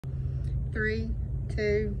3,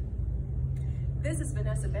 2. This is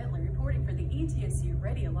Vanessa Bentley reporting for the ETSU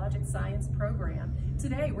Radiologic Science program.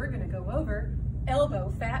 Today we're going to go over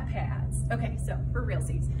elbow fat pads. Okay, so for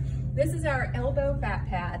realsies, this is our elbow fat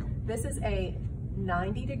pad. This is a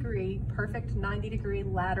 90-degree, perfect 90-degree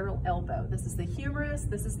lateral elbow. This is the humerus,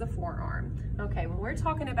 this is the forearm. Okay, when we're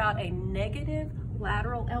talking about a negative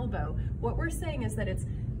lateral elbow, what we're saying is that it's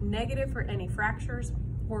negative for any fractures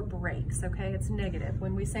or breaks, okay? It's negative.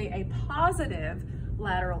 When we say a positive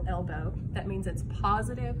lateral elbow, that means it's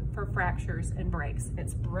positive for fractures and breaks.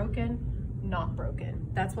 It's broken, not broken.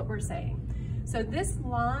 That's what we're saying. So this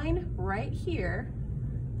line right here,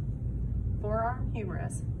 forearm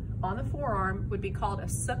humerus, on the forearm would be called a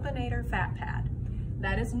supinator fat pad.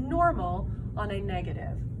 That is normal on a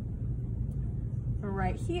negative.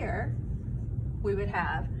 Right here, we would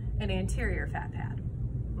have an anterior fat pad,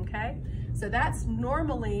 okay? So that's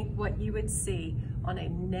normally what you would see on a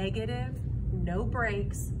negative, no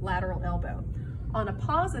breaks, lateral elbow. On a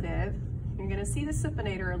positive, you're gonna see the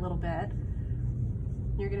supinator a little bit,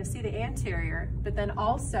 you're gonna see the anterior, but then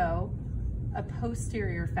also a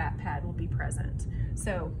posterior fat pad will be present.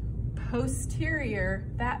 So posterior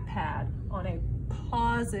fat pad on a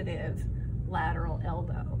positive lateral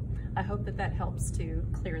elbow. I hope that that helps to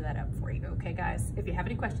clear that up for you, okay guys? If you have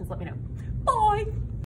any questions, let me know. Bye!